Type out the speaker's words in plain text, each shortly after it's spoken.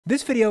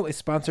This video is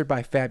sponsored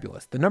by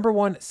Fabulous, the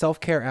 #1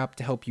 self-care app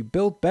to help you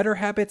build better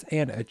habits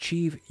and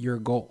achieve your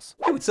goals.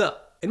 Hey, what's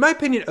up? In my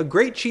opinion, a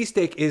great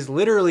cheesesteak is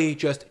literally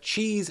just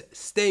cheese,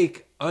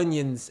 steak,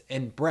 onions,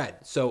 and bread.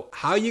 So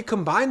how you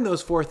combine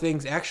those four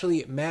things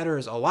actually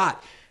matters a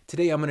lot.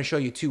 Today, I'm gonna show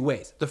you two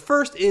ways. The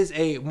first is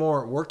a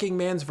more working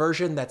man's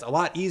version that's a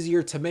lot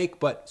easier to make,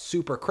 but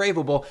super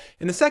craveable.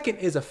 And the second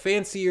is a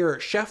fancier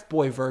chef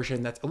boy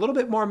version that's a little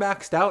bit more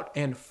maxed out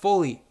and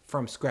fully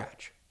from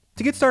scratch.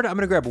 To get started, I'm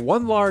gonna grab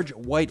one large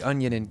white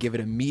onion and give it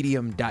a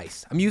medium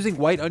dice. I'm using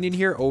white onion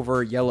here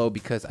over yellow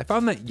because I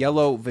found that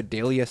yellow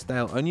Vidalia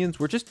style onions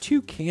were just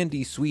too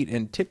candy sweet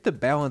and tipped the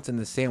balance in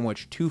the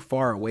sandwich too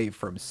far away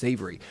from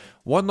savory.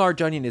 One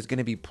large onion is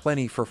gonna be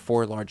plenty for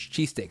 4 large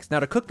cheesesteaks. Now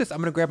to cook this, I'm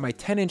gonna grab my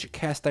 10-inch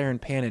cast iron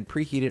pan and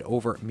preheat it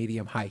over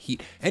medium-high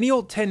heat. Any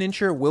old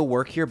 10-incher will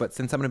work here, but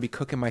since I'm gonna be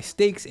cooking my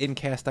steaks in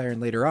cast iron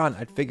later on,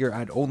 I'd figure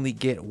I'd only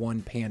get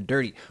one pan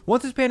dirty.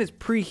 Once this pan is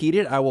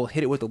preheated, I will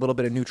hit it with a little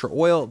bit of neutral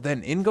oil,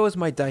 then in goes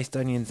my diced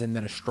onions and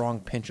then a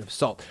strong pinch of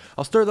salt.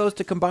 I'll stir those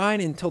to combine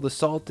until the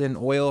salt and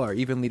oil are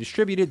evenly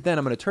distributed. Then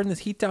I'm gonna turn this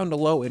heat down to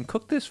low and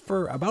cook this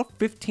for about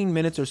 15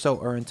 minutes or so,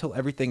 or until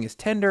everything is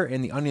tender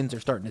and the onions are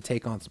starting to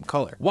take on some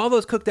color. While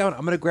those cook down,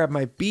 I'm gonna grab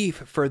my beef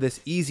for this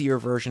easier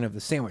version of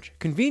the sandwich.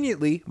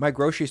 Conveniently, my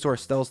grocery store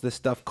sells this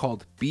stuff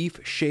called beef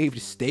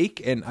shaved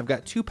steak, and I've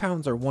got 2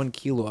 pounds or 1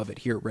 kilo of it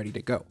here ready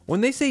to go.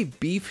 When they say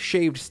beef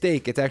shaved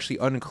steak, it's actually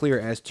unclear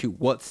as to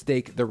what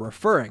steak they're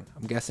referring.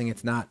 I'm guessing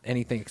it's not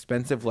anything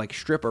expensive like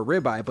strip or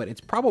ribeye, but it's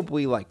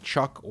probably like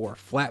chuck or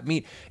flat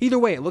meat. Either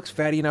way, it looks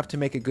fatty enough to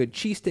make a good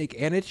cheesesteak,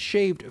 and it's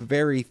shaved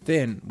very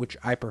thin, which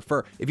I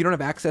prefer. If you don't have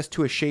access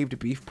to a shaved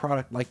beef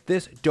product like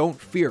this, don't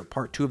fear.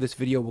 Part 2 of this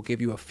video will give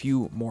you a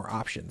few more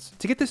options.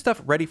 To get this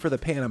stuff ready for the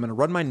pan, I'm gonna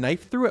run my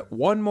knife through it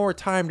one more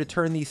time to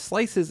turn these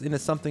slices into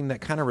something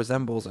that kind of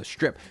resembles a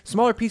strip.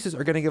 Smaller pieces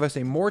are gonna give us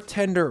a more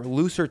tender,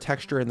 looser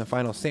texture in the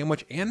final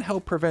sandwich and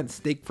help prevent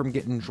steak from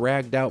getting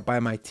dragged out by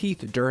my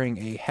teeth during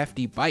a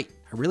hefty bite.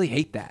 I really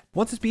hate that.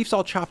 Once this beef's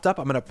all chopped up,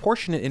 I'm gonna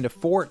portion it into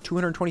 4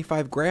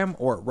 225-gram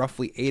or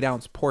roughly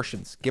 8-ounce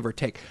portions, give or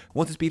take.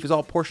 Once this beef is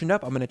all portioned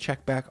up, I'm gonna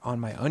check back on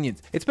my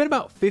onions. It's been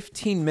about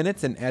 15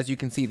 minutes, and as you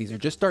can see, these are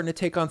just starting to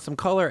take on some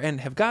color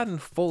and have gotten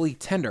fully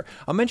tender.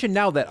 I'll mention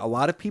now that a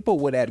lot of people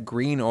would add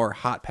green or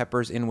hot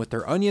peppers in with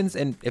their onions,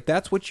 and if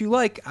that's what you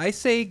like, I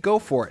say go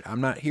for it.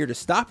 I'm not here to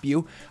stop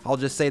you. I'll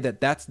just say that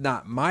that's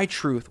not my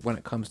truth when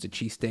it comes to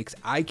cheesesteaks.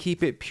 I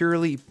keep it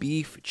purely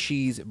beef,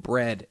 cheese,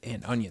 bread,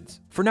 and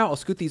onions. For now, I'll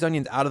scoot these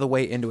onions out of the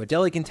way into a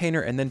deli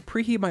container and then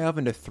preheat my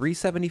oven to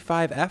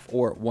 375 F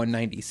or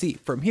 190 C.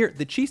 From here,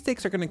 the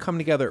cheesesteaks are going to come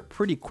together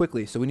pretty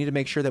quickly, so we need to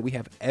make sure that we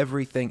have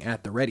everything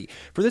at the ready.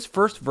 For this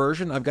first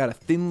version, I've got a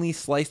thinly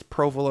sliced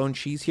provolone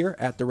cheese here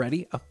at the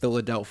ready, a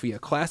Philadelphia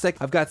classic.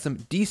 I've got some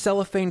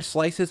decellophaned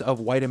slices of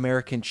white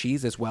American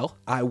cheese as well.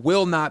 I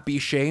will not be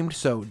shamed,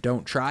 so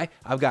don't try.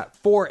 I've got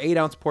 4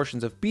 8-ounce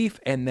portions of beef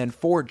and then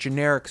 4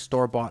 generic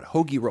store-bought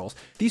hoagie rolls.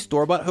 These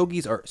store-bought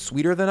hoagies are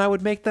sweeter than I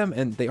would make them,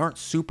 and they aren't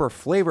super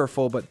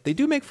flavorful, but they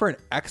do make for an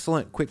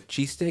excellent quick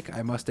cheesesteak,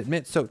 I must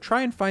admit, so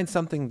try and find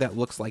something that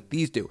looks like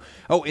these do.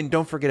 Oh, and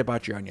don't forget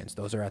about your onions.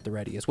 Those are at the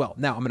ready as well.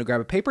 Now, I'm gonna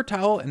grab a paper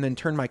towel and then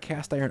turn my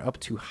cast iron up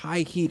to high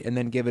heat and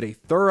then give it a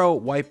thorough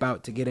wipe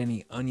out to get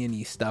any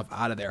oniony stuff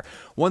out of there.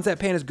 Once that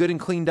pan is good and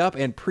cleaned up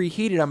and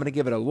preheated, I'm gonna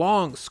give it a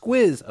long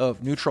squiz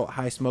of neutral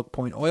high smoke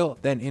point oil,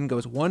 then in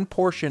goes 1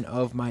 portion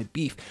of my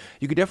beef.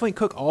 You could definitely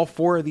cook all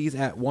 4 of these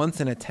at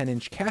once in a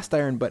 10-inch cast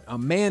iron, but a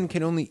man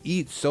can only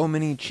eat so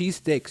many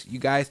cheesesteaks, you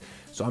guys,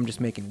 so I'm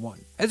just making 1.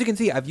 As you can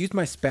see, I've used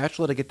my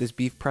spatula to get this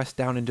beef pressed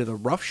down into the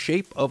rough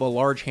shape of a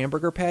large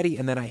hamburger patty,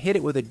 and then I hit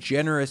it with a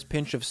generous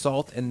pinch of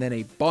salt and then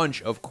a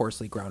bunch of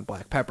coarsely ground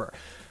black pepper.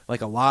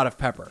 Like a lot of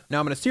pepper.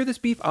 Now I'm gonna sear this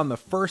beef on the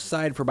first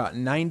side for about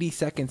 90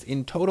 seconds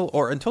in total,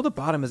 or until the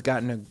bottom has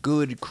gotten a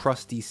good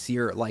crusty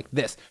sear like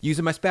this.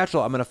 Using my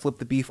spatula, I'm gonna flip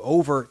the beef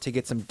over to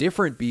get some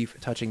different beef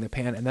touching the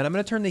pan, and then I'm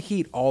gonna turn the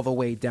heat all the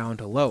way down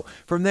to low.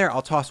 From there,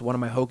 I'll toss one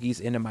of my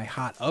hoagies into my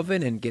hot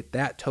oven and get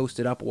that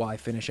toasted up while I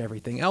finish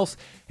everything else.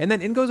 And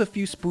then in goes a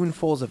few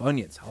spoonfuls of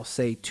onions. I'll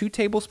say 2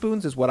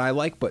 tablespoons is what I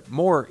like, but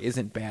more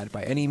isn't bad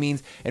by any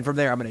means. And from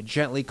there, I'm gonna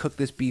gently cook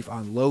this beef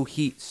on low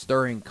heat,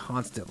 stirring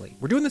constantly.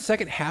 We're doing the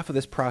second half of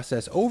this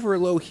process over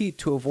low heat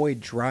to avoid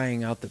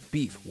drying out the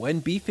beef. When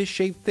beef is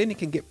shaved thin, it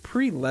can get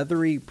pretty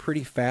leathery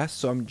pretty fast,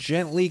 so I'm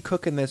gently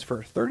cooking this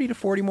for 30 to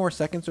 40 more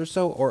seconds or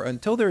so, or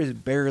until there is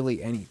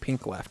barely any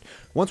pink left.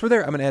 Once we're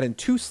there, I'm gonna add in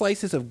 2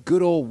 slices of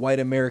good old white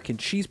American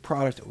cheese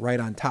product right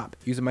on top.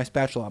 Using my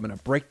spatula, I'm gonna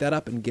break that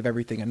up and give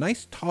everything a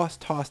nice toss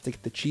to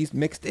get the cheese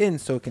mixed in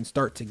so it can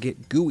start to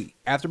get gooey.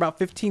 After about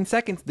 15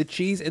 seconds, the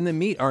cheese and the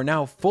meat are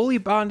now fully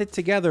bonded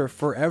together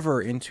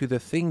forever into the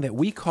thing that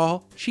we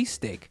call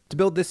cheesesteak. To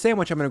build this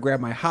sandwich, I'm gonna grab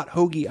my hot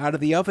hoagie out of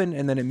the oven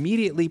and then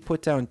immediately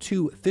put down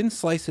 2 thin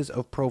slices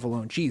of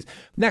provolone cheese.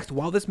 Next,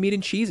 while this meat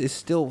and cheese is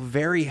still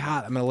very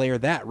hot, I'm gonna layer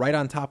that right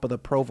on top of the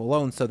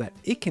provolone so that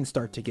it can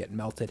start to get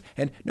melted.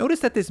 And notice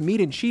that this meat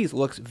and cheese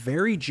looks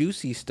very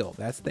juicy still.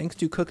 That's thanks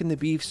to cooking the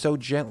beef so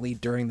gently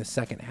during the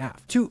second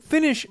half. To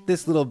finish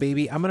this little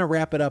baby, I'm gonna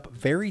wrap it up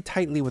very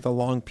tightly with a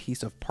long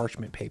piece of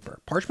parchment paper.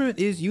 Parchment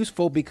is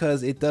useful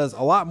because it does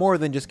a lot more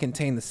than just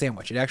contain the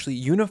sandwich. It actually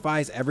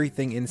unifies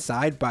everything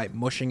inside by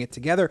mushing it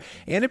together,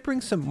 and it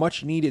brings some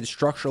much needed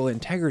structural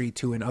integrity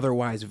to an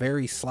otherwise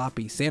very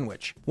sloppy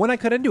sandwich. When I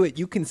cut into it,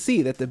 you can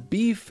see that the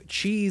beef,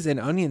 cheese, and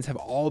onions have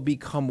all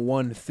become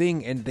one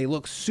thing, and they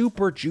look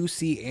super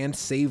juicy and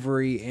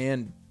savory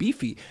and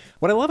beefy.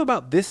 What I love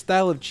about this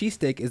style of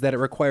cheesesteak is that it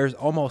requires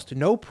almost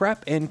no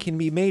prep and can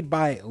be made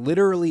by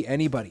literally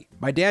anybody.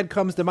 My dad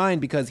comes to mind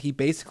because he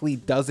basically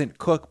doesn't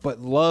cook but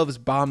loves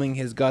bombing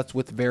his guts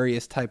with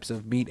various types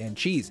of meat and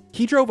cheese.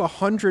 He drove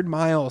 100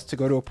 miles to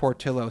go to a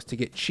Portillo's to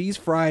get cheese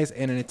fries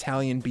and an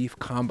Italian beef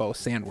combo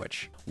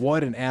sandwich.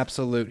 What an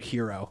absolute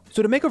hero.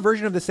 So to make a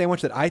version of the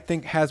sandwich that I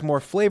think has more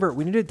flavor,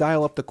 we need to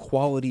dial up the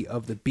quality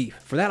of the beef.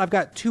 For that, I've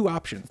got two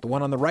options. The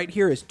one on the right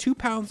here is 2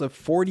 pounds of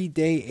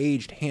 40-day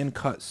aged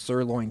hand-cut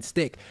sirloin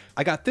steak.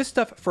 I got this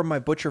stuff from my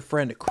butcher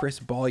friend, Chris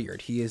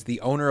Balliard. He is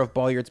the owner of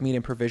Balliard's Meat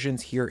and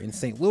Provisions here in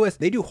St. Louis.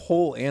 They do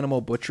whole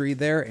animal butchery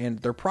there, and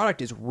their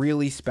product is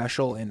really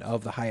special and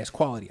of the highest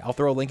quality. I'll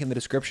throw a link in the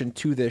description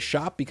to this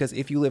shop because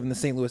if you live in the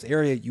St. Louis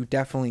area, you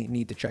definitely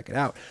need to check it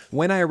out.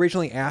 When I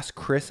originally asked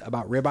Chris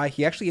about ribeye,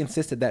 he actually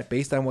insisted that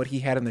based on what he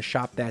had in the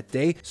shop that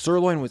day,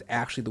 sirloin was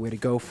actually the way to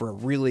go for a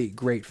really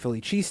great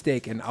Philly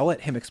cheesesteak, and I'll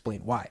let him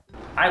explain why.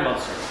 I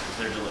love sirloin because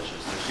they're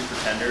delicious. They're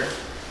super tender,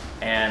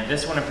 and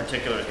this one in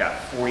particular has got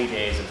 40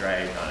 days of dry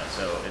aged on it,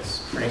 so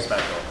it's pretty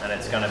special, and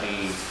it's going to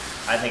be,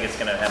 I think it's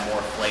going to have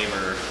more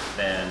flavor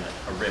than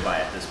a ribeye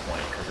at this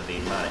point because of the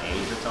amount of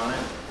age that's on it.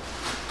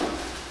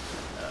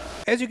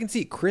 As you can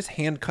see, Chris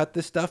hand cut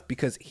this stuff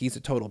because he's a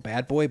total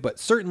bad boy, but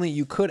certainly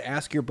you could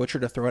ask your butcher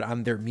to throw it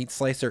on their meat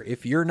slicer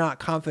if you're not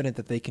confident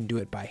that they can do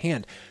it by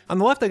hand. On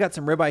the left, I got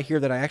some ribeye here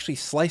that I actually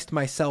sliced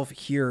myself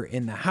here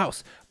in the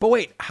house. But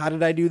wait, how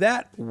did I do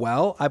that?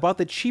 Well, I bought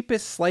the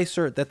cheapest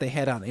slicer that they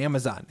had on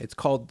Amazon. It's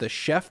called the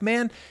Chef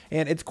Man,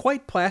 and it's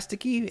quite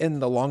plasticky,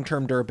 and the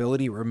long-term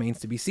durability remains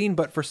to be seen,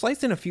 but for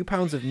slicing a few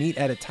pounds of meat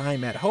at a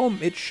time at home,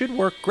 it should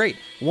work great.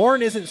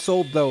 Warren isn't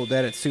sold, though,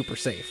 that it's super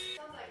safe.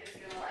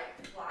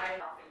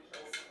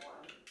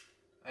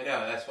 I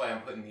know, that's why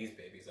I'm putting these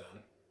babies on.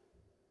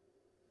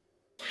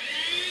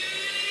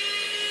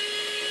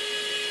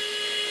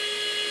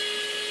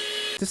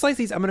 To slice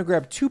these, I'm going to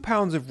grab 2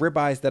 pounds of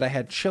ribeyes that I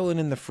had chilling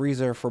in the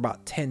freezer for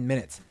about 10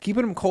 minutes.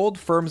 Keeping them cold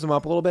firms them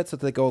up a little bit so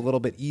that they go a little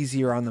bit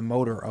easier on the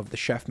motor of the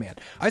Chef Man.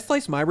 I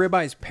sliced my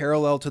ribeyes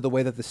parallel to the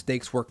way that the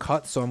steaks were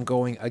cut, so I'm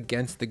going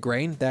against the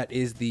grain. That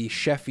is the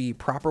chefy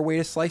proper way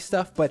to slice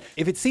stuff, but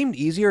if it seemed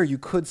easier, you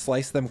could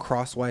slice them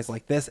crosswise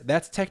like this.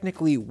 That's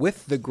technically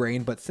with the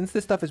grain, but since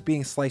this stuff is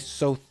being sliced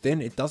so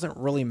thin, it doesn't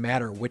really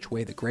matter which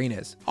way the grain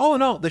is. All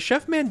in all, the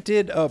Chef Man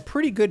did a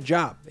pretty good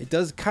job. It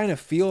does kind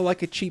of feel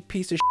like a cheap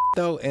piece of shit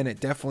though, and it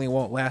definitely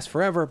won't last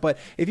forever, but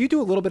if you do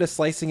a little bit of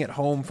slicing at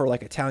home for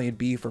like Italian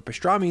beef or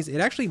pastrami's, it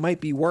actually might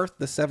be worth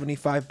the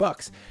 75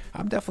 bucks.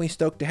 I'm definitely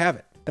stoked to have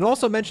it. And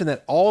also mention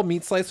that all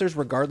meat slicers,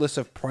 regardless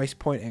of price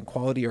point and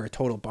quality, are a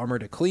total bummer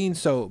to clean,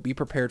 so be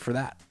prepared for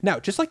that. Now,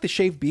 just like the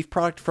shaved beef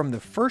product from the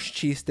first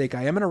cheesesteak,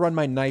 I am going to run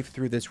my knife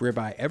through this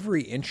ribeye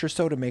every inch or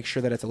so to make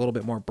sure that it's a little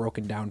bit more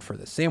broken down for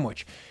the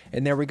sandwich.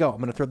 And there we go. I'm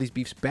going to throw these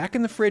beefs back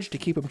in the fridge to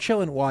keep them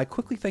chilling while I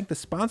quickly thank the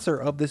sponsor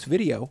of this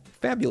video,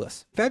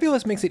 Fabulous.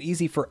 Fabulous makes it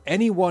easy for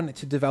anyone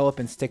to develop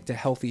and stick to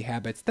healthy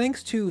habits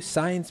thanks to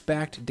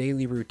science-backed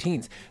daily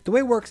routines. The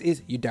way it works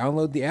is you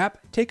download the app,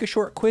 take a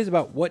short quiz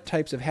about what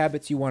types of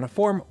habits you want to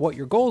form, what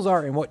your goals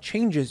are, and what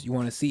changes you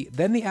want to see.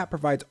 Then the app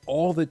provides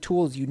all the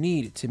tools you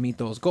need to meet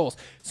those goals.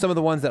 Some of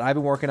the ones that I've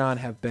been working on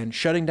have been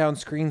shutting down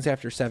screens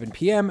after 7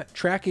 p.m.,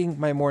 tracking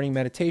my morning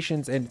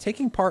meditations, and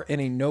taking part in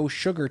a no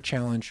sugar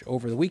challenge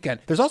over the weekend.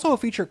 There's also a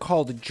feature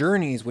called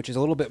Journeys, which is a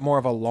little bit more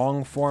of a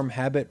long form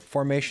habit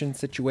formation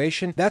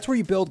situation. That's where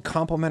you build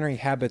complementary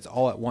habits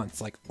all at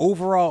once, like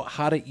overall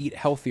how to eat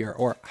healthier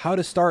or how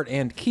to start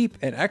and keep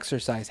an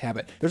exercise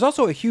habit. There's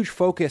also a huge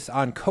focus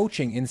on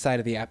coaching inside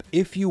of the app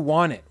if you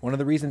want it. One of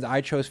the reasons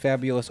I chose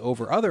Fabulous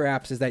over other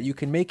apps is that you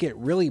can make it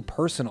really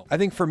personal. I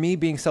think for me,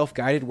 being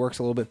self-guided works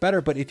a little bit better,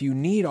 but if you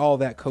need all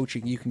that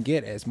coaching, you can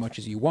get as much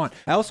as you want.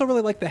 I also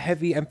really like the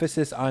heavy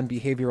emphasis on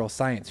behavioral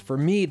science. For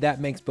me, that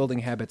makes building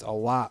habits a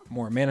lot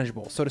more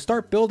manageable. So to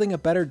start building a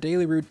better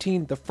daily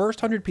routine, the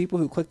first 100 people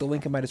who click the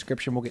link in my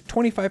description will get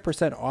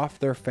 25% off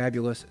their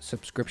Fabulous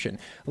subscription.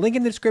 Link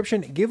in the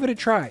description, give it a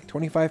try,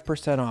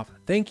 25% off.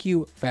 Thank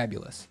you,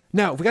 Fabulous.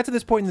 Now, if we got to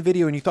this point in the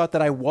video and you thought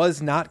that I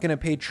was not going to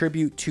pay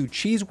tribute to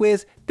Cheese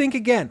Whiz, think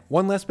again.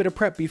 One less bit of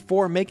prep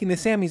before making the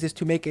Sammys is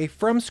to make a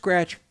from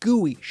scratch,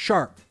 gooey,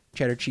 sharp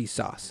cheddar cheese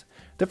sauce.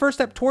 The first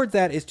step towards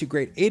that is to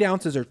grate 8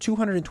 ounces or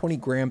 220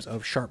 grams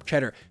of sharp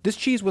cheddar. This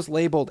cheese was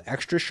labeled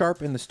extra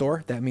sharp in the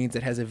store. That means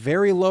it has a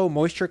very low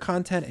moisture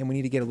content, and we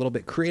need to get a little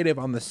bit creative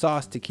on the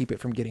sauce to keep it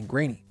from getting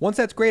grainy. Once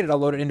that's grated, I'll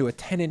load it into a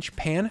 10-inch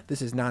pan.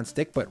 This is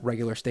non-stick, but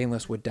regular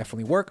stainless would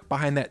definitely work.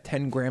 Behind that,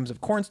 10 grams of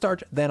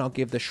cornstarch. Then I'll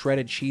give the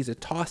shredded cheese a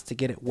toss to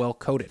get it well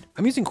coated.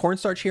 I'm using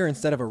cornstarch here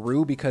instead of a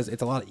roux because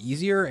it's a lot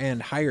easier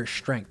and higher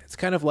strength. It's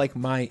kind of like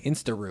my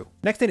Insta roux.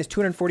 Next in is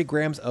 240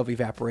 grams of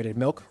evaporated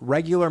milk.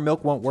 Regular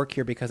milk won't work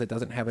here because it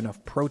doesn't have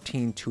enough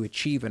protein to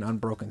achieve an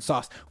unbroken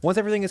sauce. Once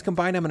everything is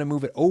combined, I'm going to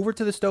move it over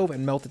to the stove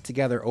and melt it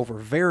together over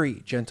very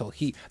gentle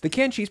heat. The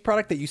canned cheese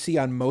product that you see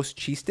on most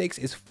cheesesteaks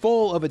is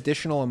full of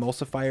additional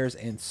emulsifiers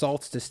and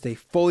salts to stay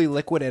fully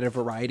liquid at a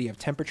variety of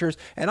temperatures,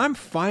 and I'm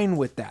fine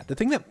with that. The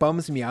thing that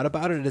bums me out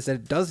about it is that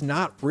it does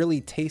not really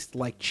taste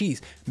like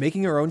cheese.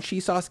 Making our own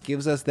cheese sauce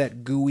gives us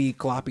that gooey,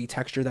 gloppy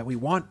texture that we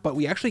want, but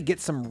we actually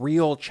get some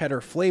real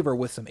cheddar flavor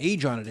with some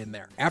age on it in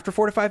there. After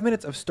 4 to 5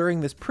 minutes of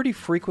stirring this pretty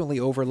frequently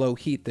over low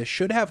heat, this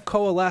should have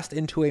coalesced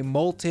into a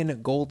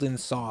molten golden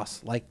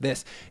sauce like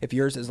this. If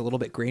yours is a little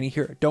bit grainy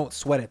here, don't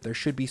sweat it. There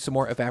should be some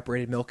more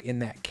evaporated milk in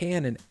that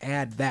can, and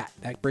add that.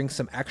 That brings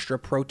some extra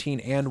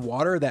protein and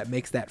water that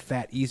makes that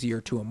fat easier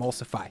to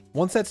emulsify.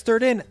 Once that's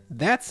stirred in,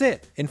 that's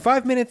it. In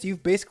 5 minutes,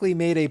 you've basically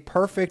made a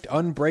perfect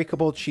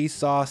unbreakable cheese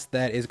sauce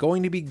that is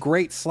going to be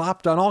great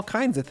slopped on all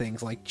kinds of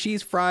things like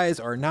cheese fries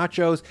or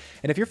nachos.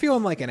 And if you're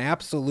feeling like an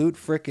absolute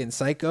frickin'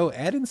 psycho,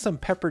 add in some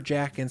pepper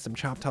jack and some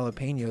chopped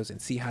jalapenos and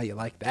see how you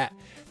like that.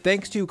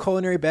 Thanks to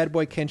culinary bad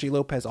boy Kenji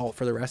Lopez Alt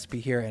for the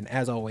recipe here, and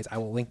as always, I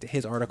will link to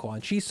his article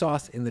on cheese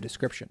sauce in the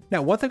description.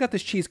 Now, once I've got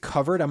this cheese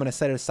covered, I'm going to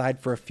set it aside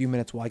for a few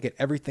minutes while I get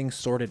everything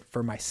sorted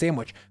for my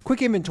sandwich.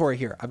 Quick inventory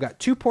here. I've got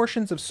 2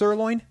 portions of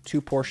sirloin, 2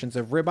 portions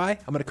of ribeye.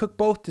 I'm going to cook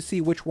both to see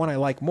which one I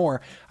like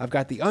more. I've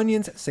got the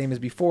onions, same as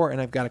before,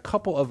 and I've got a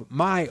couple of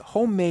my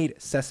homemade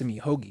sesame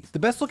hoagies. The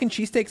best looking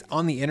cheesesteaks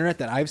on the internet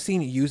that I've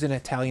seen use an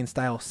Italian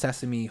style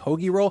sesame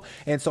hoagie roll,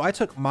 and so I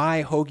took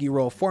my hoagie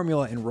roll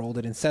formula and rolled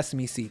it in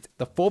sesame seeds.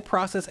 The full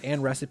process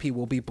and recipe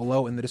will be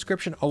below in the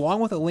description, along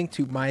with a link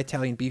to my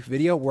Italian beef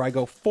video where I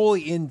go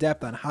fully in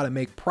depth on how to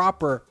make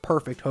proper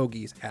perfect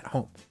hoagies at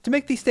home. To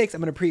make these steaks,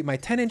 I'm going to preheat my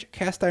 10-inch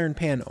cast iron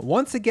pan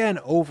once again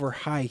over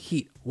high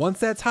heat.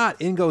 Once that's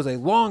hot, in goes a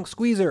long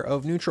squeezer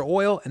of neutral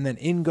oil, and then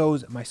in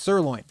goes my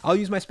sirloin. I'll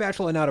use my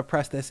spatula now to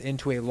press this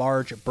into a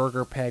large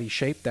burger patty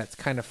shape that's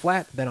kind of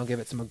flat, then I'll give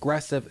it some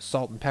aggressive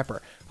salt and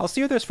pepper. I'll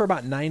sear this for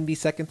about 90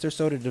 seconds or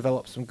so to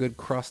develop some good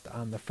crust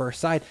on the first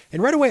side,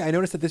 and right away I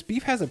noticed that this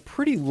beef has a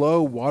pretty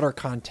low water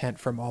content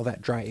from all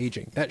that dry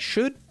aging. That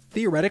should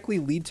theoretically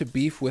lead to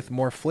beef with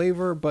more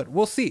flavor, but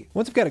we'll see.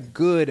 Once I've got a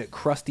good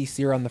crusty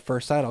sear on the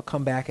first side, I'll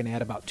come back and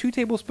add about 2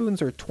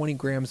 tablespoons or 20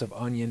 grams of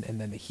onion, and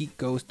then the heat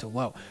goes to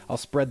low. I'll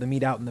spread the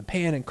meat out in the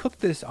pan and cook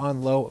this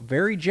on low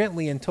very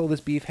gently until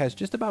this beef has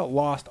just about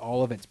lost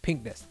all of its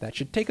pinkness. That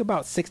should take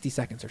about 60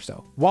 seconds or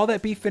so. While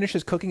that beef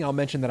finishes cooking, I'll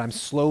mention that I'm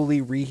slowly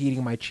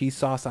reheating my cheese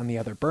sauce on the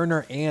other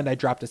burner, and I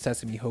dropped a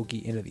sesame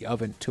hoagie into the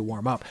oven to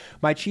warm up.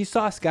 My cheese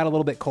sauce got a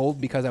little bit cold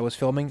because I was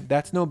filming.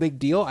 That's no big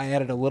deal. I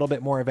added a little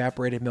bit more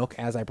evaporated milk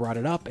as I brought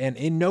it up, and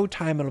in no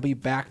time it'll be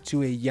back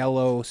to a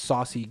yellow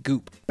saucy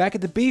goop. Back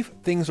at the beef,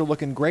 things are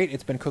looking great.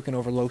 It's been cooking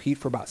over low heat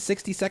for about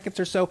 60 seconds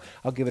or so.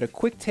 I'll give it a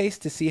quick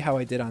taste to see how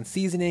I did on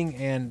seasoning,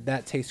 and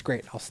that tastes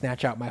great. I'll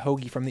snatch out my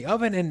hoagie from the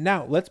oven, and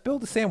now let's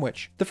build a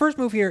sandwich. The first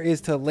move here is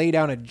to lay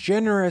down a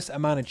generous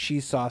amount of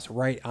cheese sauce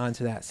right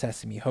onto that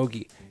sesame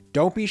hoagie.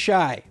 Don't be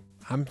shy.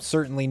 I'm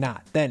certainly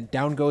not. Then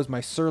down goes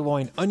my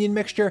sirloin onion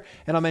mixture,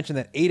 and I'll mention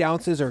that 8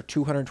 ounces or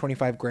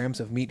 225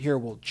 grams of meat here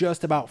will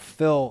just about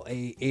fill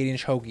a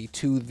 8-inch hoagie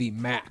to the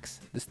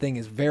max. This thing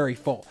is very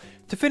full.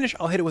 To finish,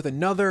 I'll hit it with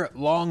another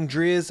long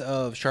drizz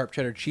of sharp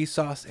cheddar cheese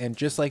sauce, and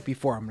just like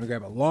before, I'm gonna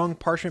grab a long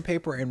parchment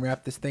paper and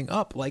wrap this thing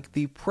up like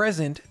the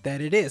present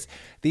that it is.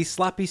 These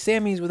sloppy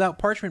Sammies without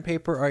parchment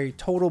paper are a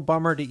total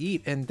bummer to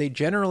eat, and they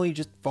generally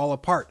just fall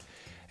apart.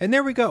 And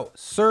there we go,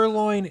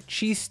 sirloin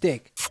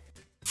cheesesteak.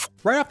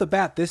 Right off the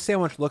bat, this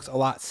sandwich looks a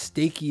lot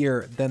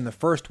steakier than the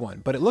first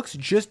one, but it looks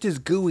just as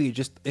gooey,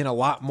 just in a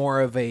lot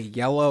more of a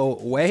yellow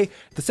way.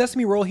 The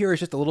sesame roll here is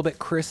just a little bit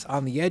crisp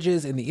on the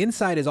edges, and the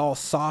inside is all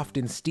soft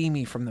and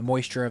steamy from the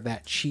moisture of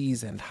that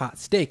cheese and hot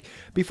steak.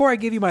 Before I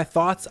give you my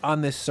thoughts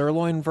on this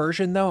sirloin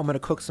version though, I'm going to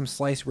cook some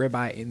sliced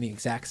ribeye in the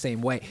exact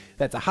same way.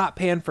 That's a hot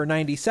pan for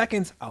 90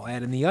 seconds, I'll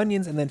add in the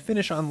onions, and then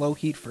finish on low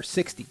heat for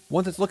 60.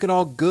 Once it's looking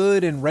all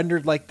good and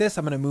rendered like this,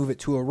 I'm going to move it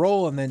to a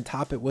roll and then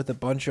top it with a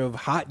bunch of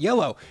hot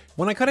yellow.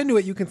 When I cut into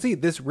it, you can see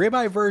this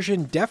ribeye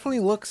version definitely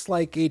looks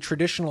like a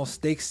traditional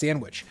steak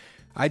sandwich.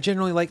 I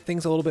generally like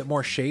things a little bit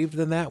more shaved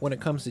than that when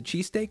it comes to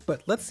cheesesteak,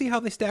 but let's see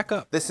how they stack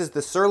up. This is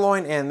the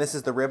sirloin and this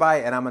is the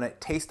ribeye, and I'm gonna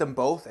taste them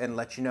both and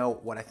let you know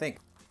what I think.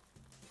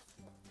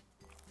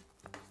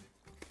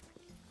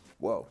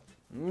 Whoa.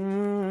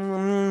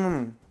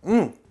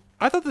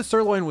 I thought the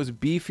sirloin was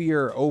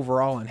beefier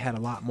overall and had a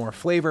lot more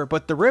flavor,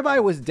 but the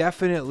ribeye was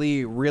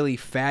definitely really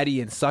fatty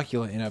and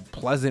succulent in a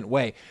pleasant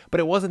way, but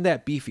it wasn't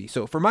that beefy.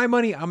 So for my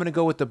money, I'm gonna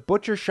go with the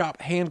butcher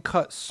shop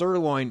hand-cut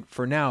sirloin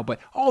for now,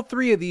 but all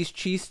three of these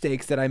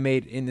cheesesteaks that I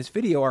made in this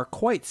video are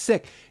quite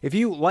sick. If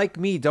you, like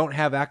me, don't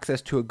have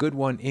access to a good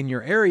one in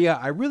your area,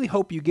 I really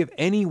hope you give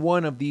any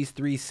one of these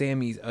three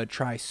Sammys a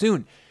try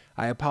soon.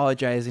 I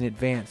apologize in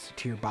advance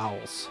to your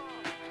bowels.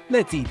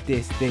 Let's eat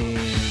this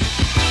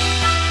thing.